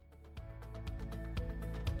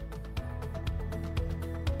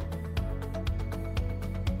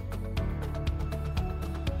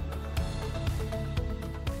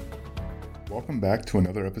Welcome back to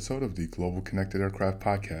another episode of the Global Connected Aircraft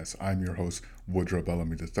Podcast. I'm your host, Woodrow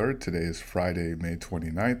Bellamy III. Today is Friday, May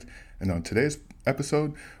 29th, and on today's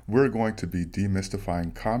episode, we're going to be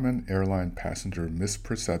demystifying common airline passenger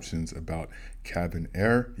misperceptions about cabin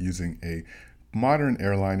air using a modern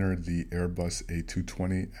airliner, the Airbus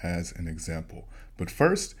A220, as an example. But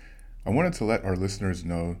first, I wanted to let our listeners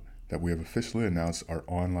know that we have officially announced our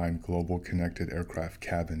online Global Connected Aircraft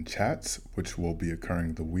Cabin Chats, which will be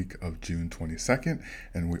occurring the week of June 22nd,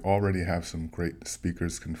 and we already have some great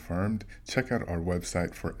speakers confirmed. Check out our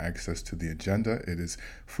website for access to the agenda. It is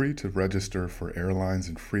free to register for airlines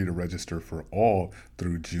and free to register for all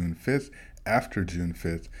through June 5th. After June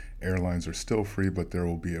 5th, airlines are still free, but there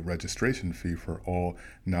will be a registration fee for all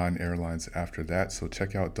non-airlines after that. So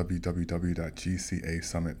check out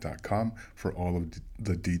www.gcasummit.com for all of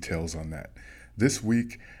the details on that. This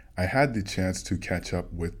week, I had the chance to catch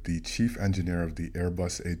up with the chief engineer of the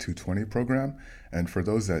Airbus A220 program. And for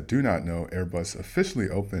those that do not know, Airbus officially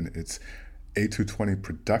opened its A220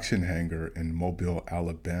 production hangar in Mobile,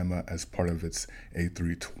 Alabama, as part of its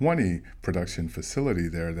A320 production facility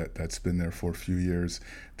there that's been there for a few years.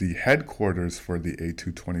 The headquarters for the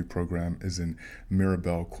A220 program is in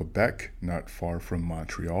Mirabel, Quebec, not far from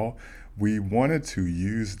Montreal. We wanted to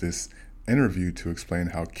use this interview to explain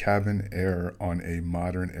how cabin air on a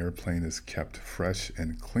modern airplane is kept fresh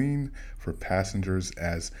and clean for passengers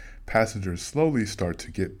as passengers slowly start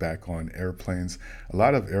to get back on airplanes. A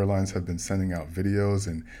lot of airlines have been sending out videos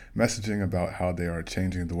and messaging about how they are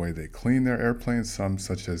changing the way they clean their airplanes. Some,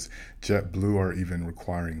 such as JetBlue, are even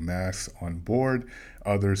requiring masks on board.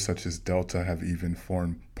 Others, such as Delta, have even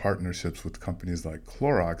formed partnerships with companies like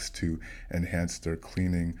Clorox to enhance their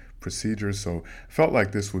cleaning procedures. So I felt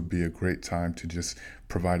like this would be a great time to just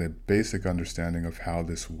provide a basic understanding of how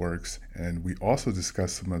this works. And we also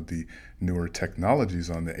discussed some of the newer technologies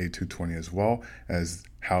on the A220, as well as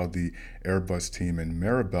how the Airbus team in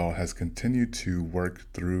Mirabel has continued to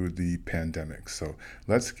work through the pandemic. So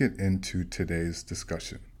let's get into today's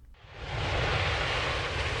discussion.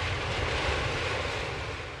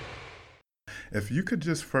 If you could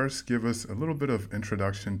just first give us a little bit of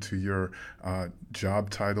introduction to your job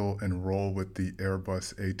title and role with the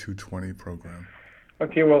Airbus A220 program.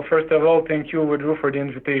 Okay, well, first of all, thank you, Woodrow, for the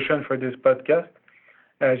invitation for this podcast.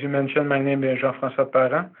 As you mentioned, my name is Jean-François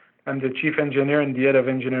Parent. I'm the Chief Engineer and the Head of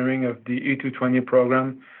Engineering of the A220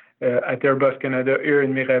 program at Airbus Canada here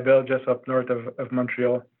in Mirabel, just up north of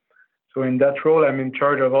Montreal. So in that role, I'm in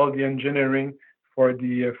charge of all the engineering for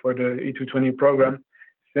the A220 program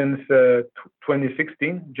since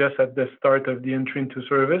 2016, just at the start of the entry into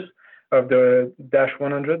service of the Dash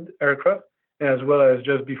 100 aircraft, as well as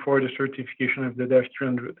just before the certification of the Dash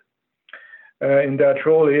 300. In that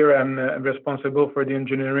role here, I'm responsible for the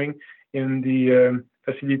engineering in the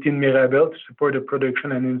facility in Mirabel to support the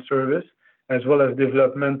production and in service, as well as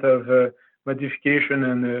development of modification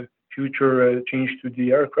and future change to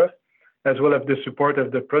the aircraft, as well as the support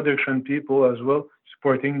of the production people as well,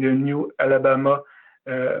 supporting the new Alabama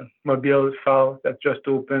Mobile FAL that just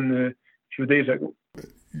opened a few days ago.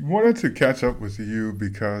 Wanted to catch up with you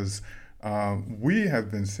because we have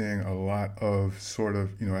been seeing a lot of sort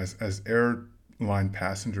of, as airline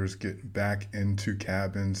passengers get back into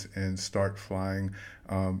cabins and start flying,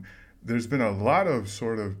 there's been a lot of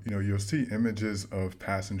sort of, you'll see images of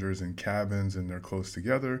passengers in cabins and they're close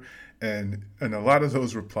together. And a lot of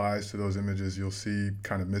those replies to those images, you'll see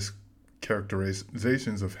kind of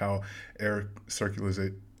mischaracterizations of how air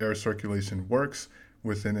circulation works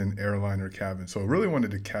within an airliner cabin. So I really wanted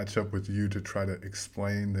to catch up with you to try to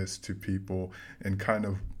explain this to people in kind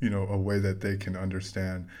of, a way that they can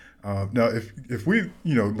understand. Now, if we,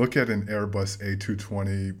 look at an Airbus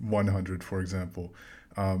A220-100, for example,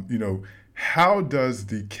 how does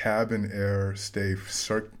the cabin air stay,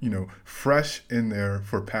 fresh in there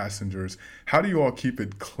for passengers? How do you all keep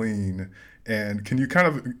it clean? And can you kind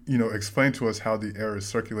of, explain to us how the air is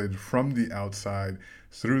circulated from the outside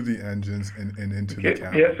through the engines and into the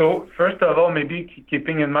cabin? Yeah, so first of all, maybe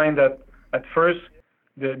keeping in mind that at first,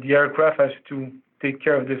 the aircraft has to take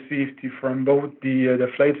care of the safety from both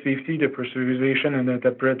the flight safety, the pressurization, and the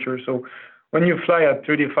temperature. So when you fly at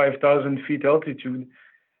 35,000 feet altitude,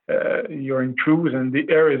 you're in cruise and the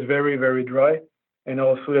air is very, very dry. And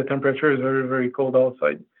also the temperature is very, very cold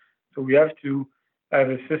outside. So we have to have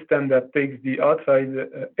a system that takes the outside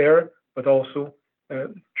air, but also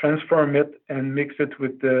transform it and mix it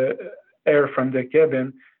with the air from the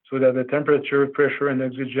cabin so that the temperature, pressure, and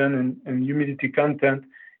oxygen and humidity content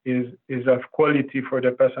is of quality for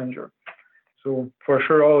the passenger. So for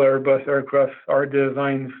sure, all Airbus aircraft are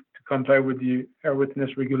designed to comply with the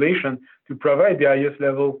airworthiness regulation to provide the highest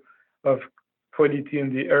level of quality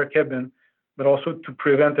in the air cabin, but also to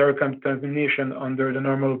prevent air contamination under the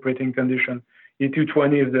normal operating condition.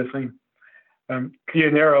 A220 is the same.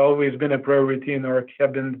 Clean air has always been a priority in our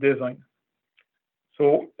cabin design.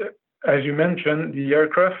 So, as you mentioned, the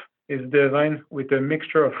aircraft is designed with a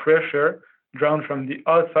mixture of fresh air drawn from the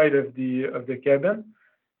outside of the cabin,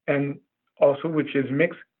 and also which is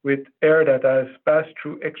mixed with air that has passed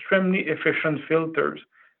through extremely efficient filters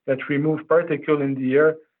that remove particles in the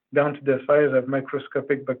air down to the size of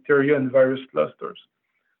microscopic bacteria and virus clusters.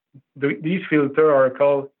 These filters are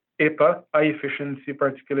called HEPA, high efficiency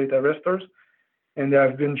particulate arresters, and they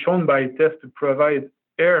have been shown by tests to provide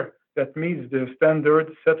air that meets the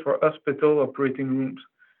standard set for hospital operating rooms.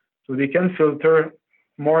 So they can filter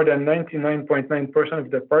more than 99.9%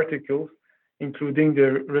 of the particles, including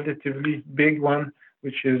the relatively big one,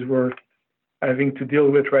 which is we're having to deal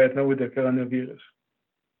with right now with the coronavirus.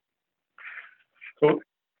 So,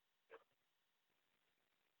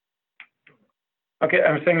 okay,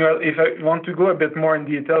 I'm saying, well, if I want to go a bit more in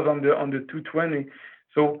details on the 220,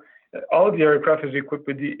 so all the aircraft is equipped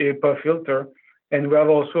with the HEPA filter, and we have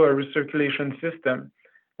also a recirculation system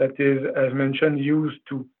that is, as mentioned, used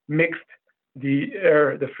to mix the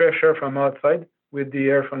air, the fresh air from outside with the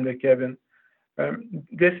air from the cabin.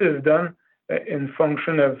 This is done in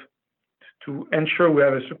function of to ensure we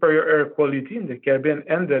have a superior air quality in the cabin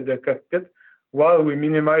and the cockpit, while we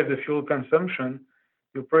minimize the fuel consumption,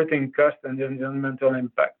 the operating cost, and the environmental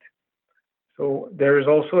impact. So there is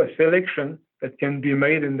also a selection that can be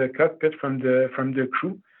made in the cockpit from the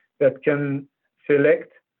crew that can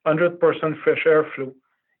select 100% fresh airflow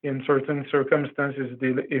in certain circumstances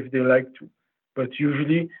if they like to. But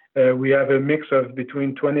usually we have a mix of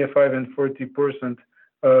between 25 and 40%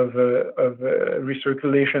 of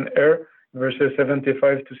recirculation air versus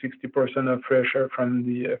 75 to 60% of fresh air from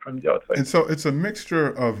the outside. And so it's a mixture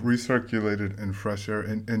of recirculated and fresh air.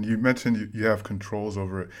 And you mentioned you have controls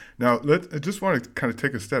over it. Now, I just want to kind of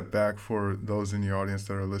take a step back for those in the audience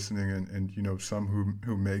that are listening, and you know, some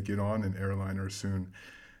who may get on an airliner soon.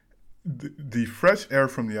 The fresh air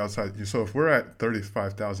from the outside, so if we're at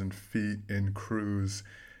 35,000 feet in cruise,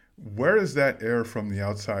 where is that air from the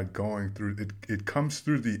outside going through? It comes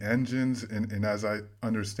through the engines, and as I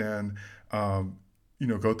understand,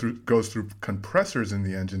 goes through compressors in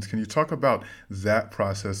the engines. Can you talk about that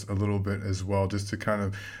process a little bit as well, just to kind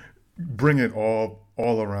of bring it all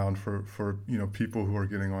around for people who are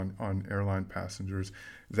getting on airline passengers?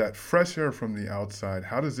 That fresh air from the outside,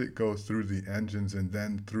 how does it go through the engines and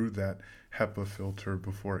then through that HEPA filter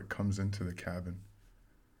before it comes into the cabin?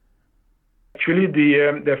 Actually,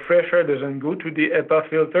 the fresh air doesn't go to the HEPA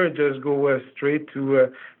filter; it just goes straight to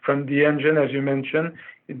from the engine, as you mentioned.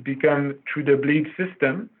 It becomes through the bleed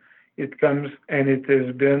system. It comes and it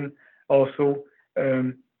has been also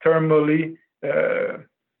thermally,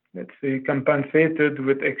 let's say, compensated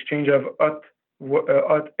with exchange of hot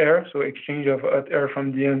air, so exchange of hot air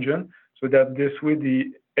from the engine, so that this way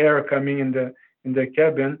the air coming in the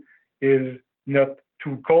cabin is not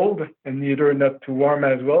too cold and neither not too warm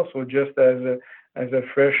as well. So just as a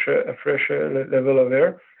fresh level of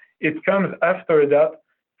air. It comes after that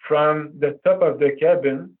from the top of the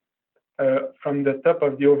cabin, from the top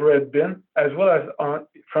of the overhead bin, as well as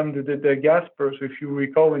from the gasper. So if you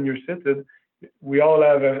recall, when you're seated, we all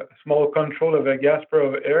have a small control of a gasper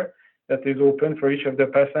of air that is open for each of the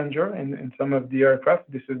passenger in some of the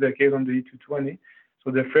aircraft. This is the case on the A220. So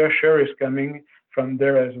the fresh air is coming from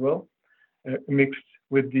there as well, mixed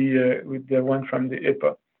with the one from the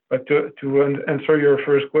HEPA. But to answer your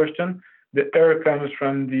first question, the air comes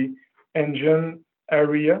from the engine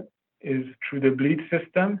area, is through the bleed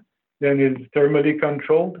system, then is thermally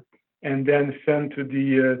controlled, and then sent to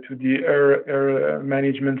the air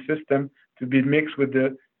management system to be mixed with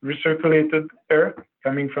the recirculated air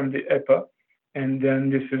coming from the HEPA, and then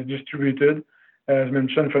this is distributed, as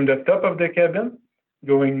mentioned, from the top of the cabin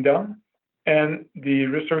going down, and the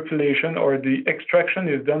recirculation or the extraction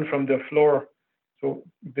is done from the floor. So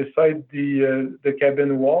beside the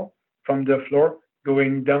cabin wall, from the floor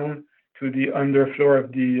going down to the underfloor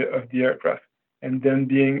of the aircraft, and then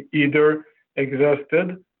being either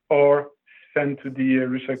exhausted or sent to the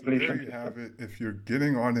recirculation. So there you have it. If you're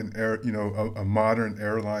getting on an a modern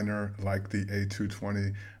airliner like the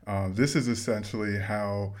A220, this is essentially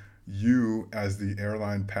how you, as the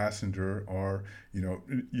airline passenger, are.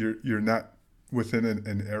 You're not within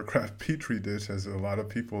an aircraft petri dish, as a lot of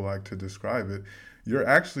people like to describe it. You're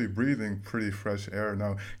actually breathing pretty fresh air.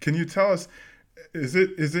 Now, can you tell us, is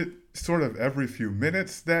it sort of every few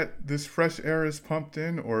minutes that this fresh air is pumped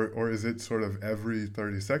in, or is it sort of every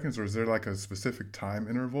 30 seconds, or is there like a specific time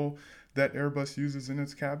interval that Airbus uses in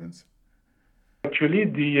its cabins? Actually,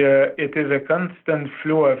 it is a constant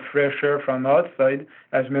flow of fresh air from outside,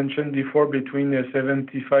 as mentioned before, between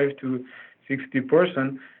 75 to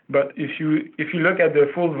 60%. But if you look at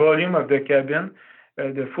the full volume of the cabin,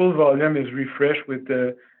 the full volume is refreshed with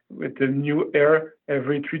the new air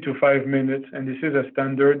every 3 to 5 minutes, and this is a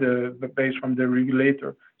standard based from the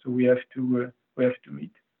regulator. So we have to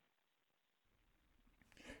meet.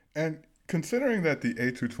 And considering that the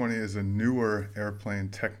A220 is a newer airplane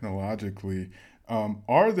technologically,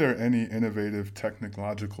 are there any innovative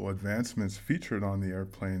technological advancements featured on the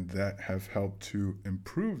airplane that have helped to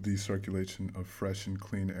improve the circulation of fresh and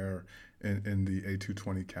clean air in the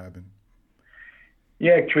A220 cabin?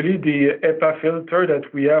 Yeah, actually, the HEPA filter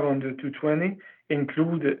that we have on the 220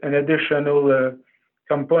 include an additional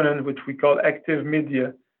component which we call active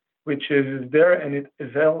media, which is there, and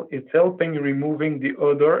it's helping removing the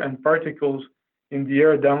odor and particles in the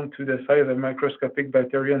air down to the size of microscopic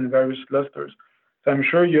bacteria and various clusters. So I'm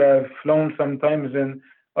sure you have flown sometimes in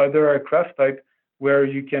other aircraft type where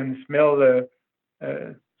you can smell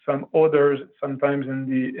some odors sometimes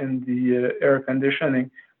in the air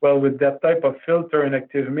conditioning. Well, with that type of filter and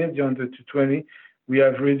active media on the 220, we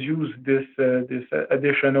have reduced this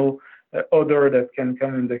additional odor that can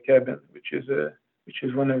come in the cabin, which is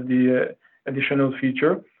one of the additional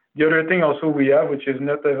feature. The other thing also we have, which is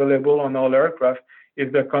not available on all aircraft,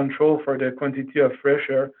 is the control for the quantity of fresh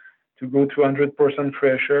air to go to 100%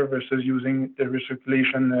 fresh air versus using the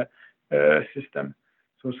recirculation system.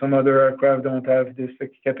 So some other aircraft don't have this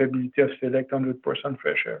capability of select 100%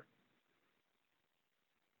 fresh air.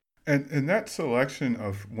 And in that selection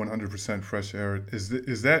of 100% fresh air,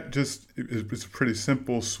 is that just it's a pretty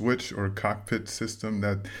simple switch or cockpit system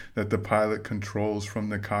that the pilot controls from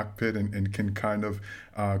the cockpit and can kind of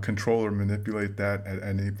control or manipulate that at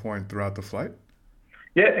any point throughout the flight?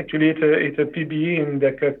 Yeah, actually, it's a PBE in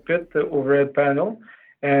the cockpit overhead panel,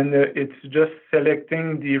 and it's just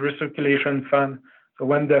selecting the recirculation fan. So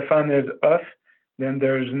when the fan is off, then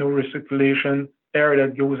there is no recirculation air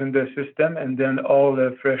that goes in the system, and then all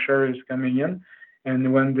the fresh air is coming in.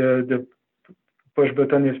 And when the push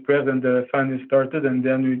button is pressed and the fan is started, and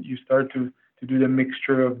then you start to do the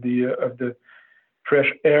mixture of the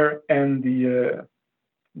fresh air and the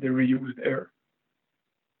reused air.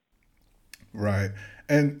 Right.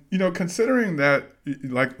 And considering that,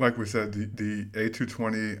 like we said, the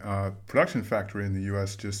A220 production factory in the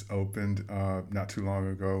U.S. just opened not too long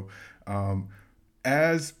ago.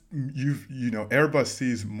 As Airbus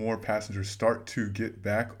sees more passengers start to get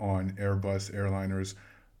back on Airbus airliners,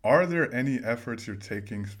 are there any efforts you're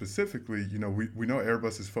taking specifically? We know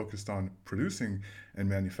Airbus is focused on producing and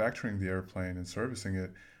manufacturing the airplane and servicing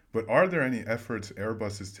it, but are there any efforts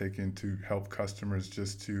Airbus is taking to help customers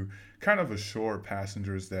just to kind of assure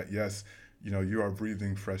passengers that, yes, you are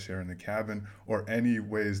breathing fresh air in the cabin, or any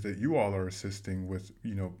ways that you all are assisting with,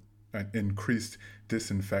 increased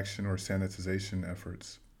disinfection or sanitization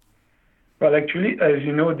efforts? Well, actually, as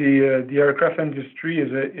you know, the aircraft industry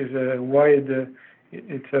is a wide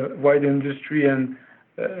industry, and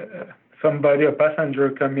a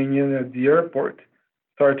passenger coming in at the airport,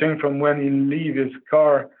 starting from when he leaves his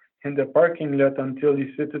car in the parking lot until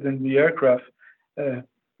he's seated in the aircraft,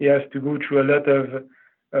 he has to go through a lot of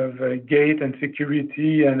gate and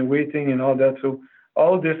security and waiting and all that. So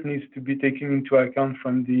all this needs to be taken into account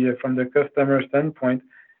from the customer standpoint,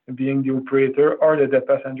 being the operator or the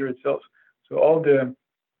passenger itself. So all the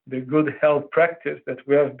good health practice that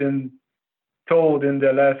we have been told in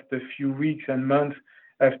the last few weeks and months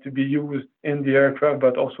have to be used in the aircraft,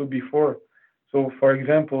 but also before. So, for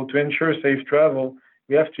example, to ensure safe travel,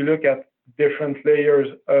 we have to look at different layers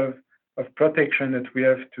of protection that we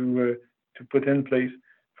have to put in place.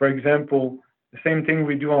 For example, the same thing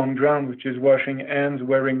we do on ground, which is washing hands,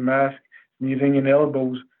 wearing masks, sneezing in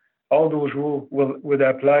elbows. All those rules would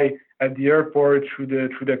apply at the airport through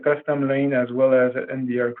the custom lane as well as in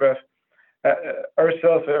the aircraft.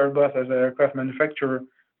 Ourselves, Airbus, as an aircraft manufacturer,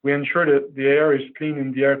 we ensure that the air is clean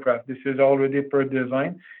in the aircraft. This is already per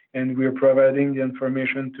design, and we are providing the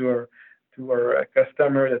information to our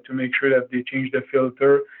customer to make sure that they change the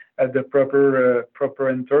filter at the proper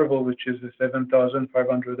interval, which is the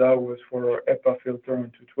 7,500 hours for our HEPA filter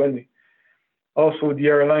on 220. Also, the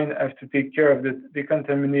airline has to take care of the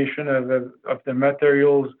decontamination of the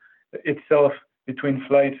materials itself between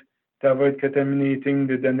flights to avoid contaminating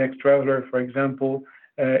the next traveler, for example,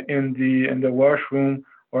 in the washroom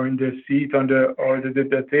or in the seat or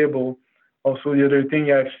the table. Also, the other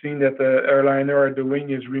thing I've seen that the airliner are doing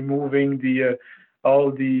is removing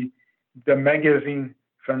all the magazine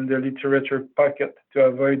from the literature pocket to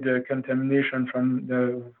avoid the contamination from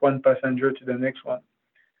the one passenger to the next one.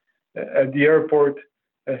 at the airport,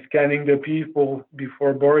 scanning the people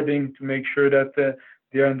before boarding to make sure that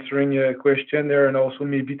they're answering a questionnaire, and also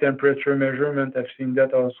maybe temperature measurement. I've seen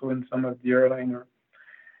that also in some of the airliner.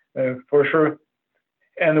 For sure,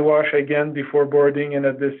 hand wash again before boarding and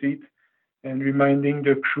at the seat, and reminding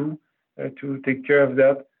the crew to take care of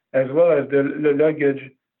that, as well as the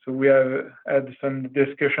luggage. So we have had some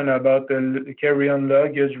discussion about the carry-on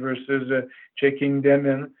luggage versus checking them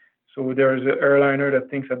in. So there's an airliner that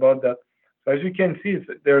thinks about that. So as you can see,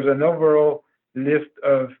 there's an overall list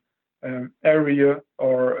of area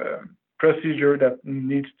or procedure that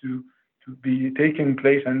needs to be taking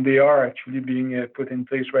place, and they are actually being put in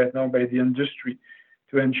place right now by the industry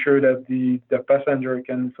to ensure that the passenger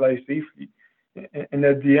can fly safely. And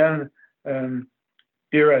at the end,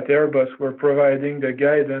 here at Airbus, we're providing the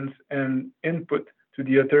guidance and input to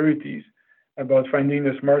the authorities about finding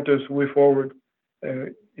the smartest way forward.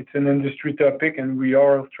 It's an industry topic, and we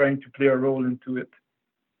are trying to play a role into it.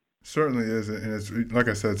 Certainly is, and it's like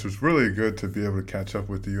I said, it's really good to be able to catch up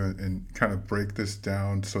with you and kind of break this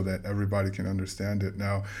down so that everybody can understand it.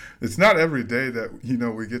 Now, it's not every day that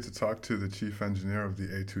we get to talk to the chief engineer of the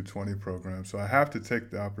A220 program, so I have to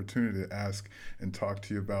take the opportunity to ask and talk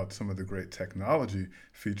to you about some of the great technology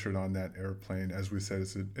featured on that airplane. As we said,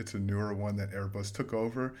 it's a newer one that Airbus took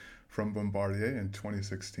over from Bombardier in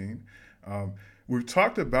 2016. We've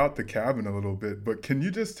talked about the cabin a little bit, but can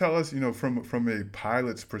you just tell us, from a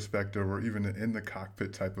pilot's perspective or even in the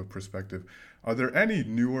cockpit type of perspective, are there any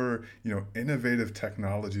newer, innovative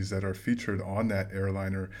technologies that are featured on that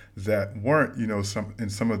airliner that weren't, in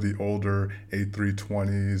some of the older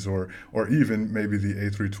A320s or even maybe the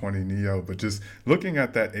A320neo, but just looking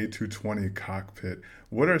at that A220 cockpit,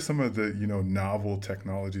 what are some of the, novel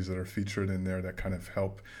technologies that are featured in there that kind of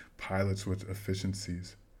help pilots with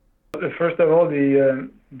efficiencies? First of all, the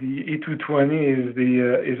E220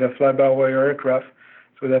 is a fly-by-wire aircraft.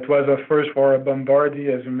 So that was a first for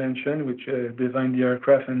Bombardier, as you mentioned, which designed the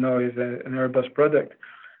aircraft and now is an Airbus product.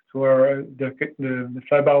 So the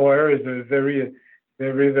fly-by-wire is a very,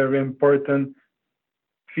 very, very important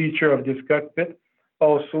feature of this cockpit.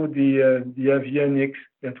 Also, the avionics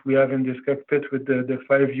that we have in this cockpit with the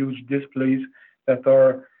 5 huge displays that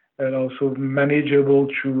are also manageable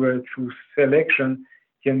through selection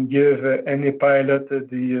can give any pilot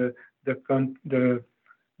the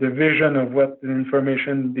vision of what the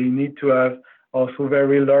information they need to have. Also,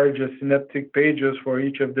 very large synaptic pages for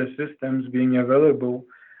each of the systems being available.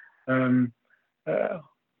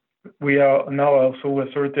 We are now also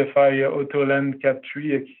a certified Autoland Cat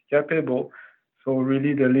 3 capable. So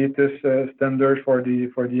really the latest standard for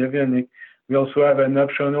the avionics. We also have an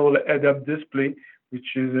optional head-up display,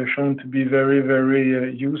 which is shown to be very,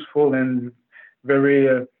 very useful and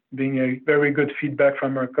being a very good feedback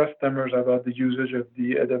from our customers about the usage of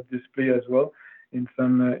the head-up display as well in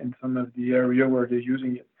some of the area where they're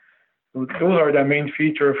using it. So those are the main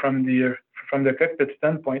features from the cockpit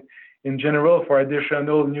standpoint. In general, for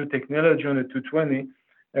additional new technology on the 220,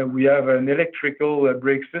 we have an electrical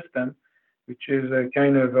brake system, which is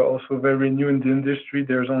kind of also very new in the industry.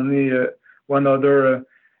 There's only one other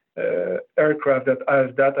aircraft that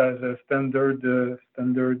has that as a standard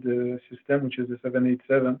system, which is the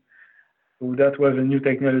 787. So that was a new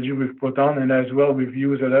technology we've put on, and as well we've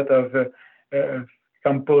used a lot of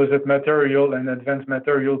composite material and advanced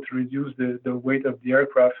material to reduce the weight of the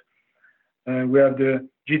aircraft. We have the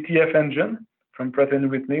GTF engine from Pratt &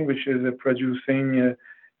 Whitney, which is producing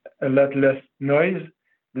a lot less noise,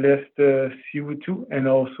 less CO2, and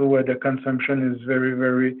also the consumption is very,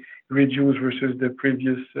 very reduced versus the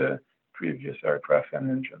previous aircraft and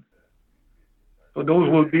engine. So those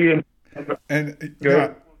will be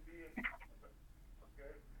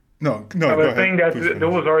No. I was saying that Please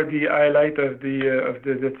those are the highlight of the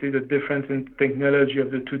let's say the difference in technology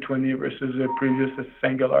of the 220 versus the previous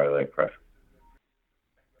single aisle aircraft.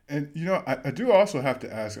 And I do also have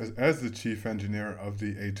to ask, as the chief engineer of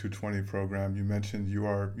the A220 program, you mentioned you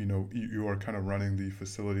are kind of running the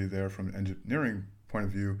facility there from an engineering point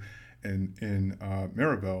of view in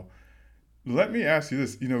Mirabel. Let me ask you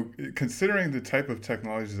this: considering the type of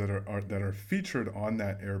technologies that are featured on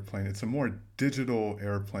that airplane, it's a more digital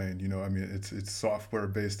airplane. It's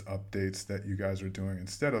software-based updates that you guys are doing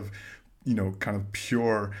instead of kind of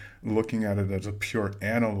pure looking at it as a pure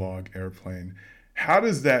analog airplane. How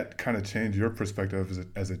does that kind of change your perspective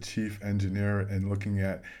as a chief engineer and looking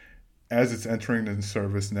at, as it's entering in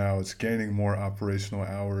service now, it's gaining more operational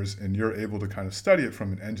hours, and you're able to kind of study it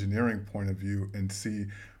from an engineering point of view and see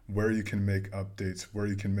where you can make updates, where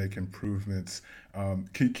you can make improvements.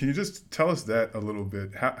 Can you just tell us that a little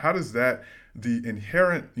bit? How does that, the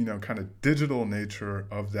inherent, kind of digital nature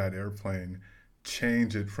of that airplane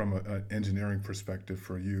change it from an engineering perspective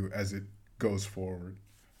for you as it goes forward?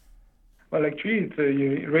 Well, actually,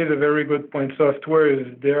 you raise a very good point. Software is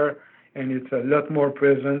there, and it's a lot more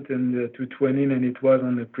present in the 220 than it was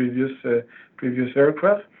on the previous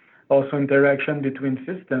aircraft. Also, interaction between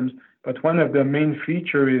systems. But one of the main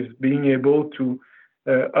features is being able to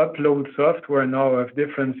upload software now of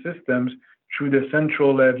different systems through the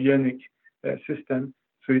central avionic system.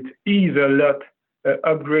 So it eases a lot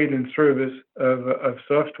upgrade in service of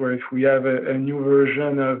software. If we have a new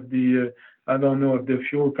version of the of the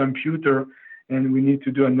fuel computer, and we need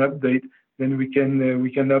to do an update, then we can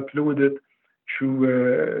upload it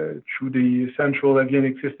through the central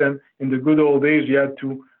avionic system. In the good old days, you had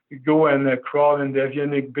to go and crawl in the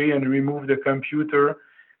avionic bay and remove the computer,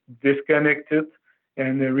 disconnect it,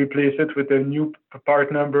 and replace it with a new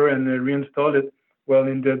part number and reinstall it. Well,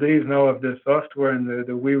 in the days now of the software and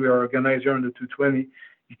the way we are organized here on the 220,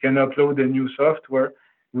 you can upload the new software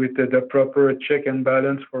with the proper check and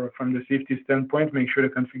balance from the safety standpoint, make sure the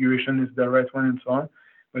configuration is the right one and so on.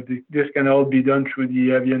 But this can all be done through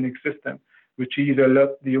the avionic system, which eases a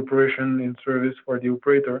lot the operation in service for the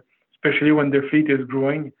operator, especially when the fleet is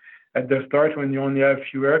growing. At the start, when you only have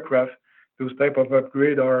few aircraft, those type of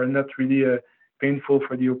upgrades are not really painful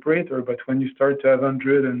for the operator. But when you start to have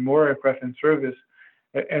 100 and more aircraft in service,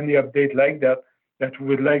 any update like that we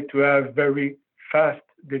would like to have very fast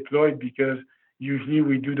deployed, because usually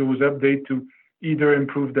we do those updates to either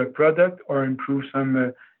improve the product or improve some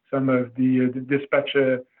of the dispatch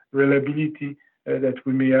reliability that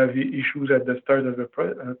we may have issues at the start of the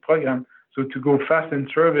program. So to go fast in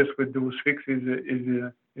service with those fixes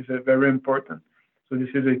is very important. So this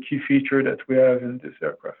is a key feature that we have in this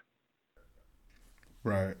aircraft.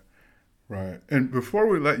 Right. Right. And before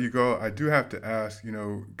we let you go, I do have to ask,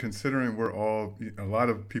 considering a lot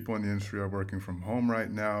of people in the industry are working from home right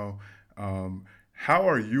now, how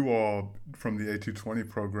are you all from the A220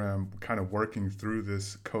 program kind of working through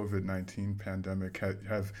this COVID-19 pandemic?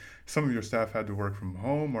 Have some of your staff had to work from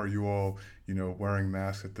home? Are you all, wearing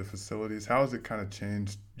masks at the facilities? How has it kind of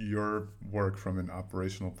changed your work from an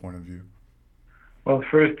operational point of view? Well,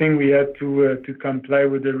 first thing, we had to comply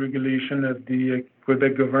with the regulation of the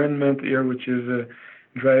Quebec government here, which is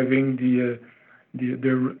driving the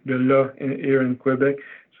law here in Quebec.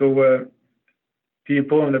 So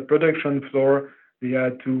people on the production floor, they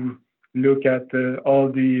had to look at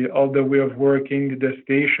all the way of working the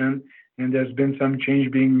station, and there's been some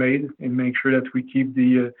change being made and make sure that we keep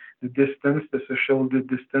the distance, the social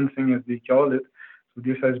distancing as they call it. So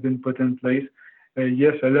this has been put in place.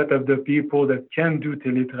 Yes, a lot of the people that can do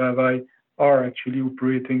teletravail are actually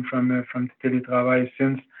operating from teletravail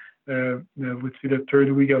since would see the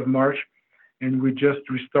third week of March, and we're just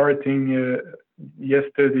restarting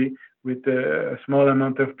yesterday with a small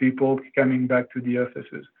amount of people coming back to the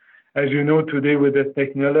offices. As you know, today with the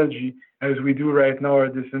technology, as we do right now,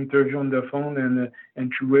 this interview on the phone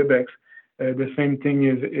and through WebEx, the same thing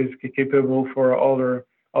is capable for all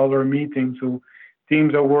our meetings. So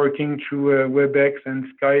teams are working through WebEx and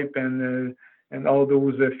Skype and all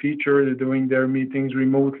those features, doing their meetings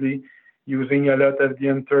remotely, using a lot of the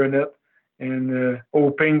internet, and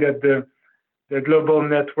hoping that the global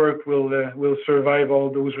network will survive all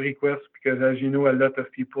those requests, because as you know, a lot of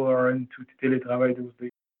people are into teletravail those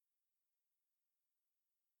days.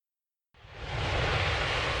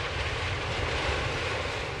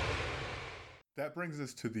 That brings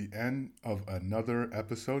us to the end of another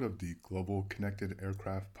episode of the Global Connected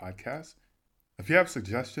Aircraft Podcast. If you have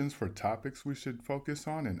suggestions for topics we should focus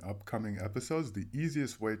on in upcoming episodes, the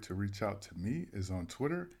easiest way to reach out to me is on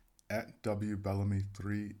Twitter at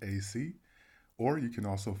WBellamy3AC, or you can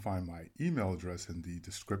also find my email address in the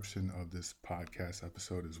description of this podcast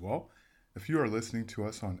episode as well. If you are listening to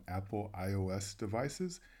us on Apple iOS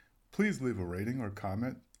devices, please leave a rating or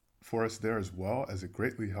comment for us there as well, as it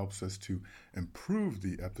greatly helps us to improve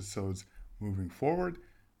the episodes moving forward.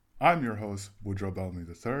 I'm your host, Woodrow Bellamy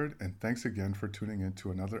III, and thanks again for tuning in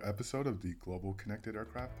to another episode of the Global Connected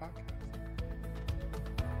Aircraft Podcast.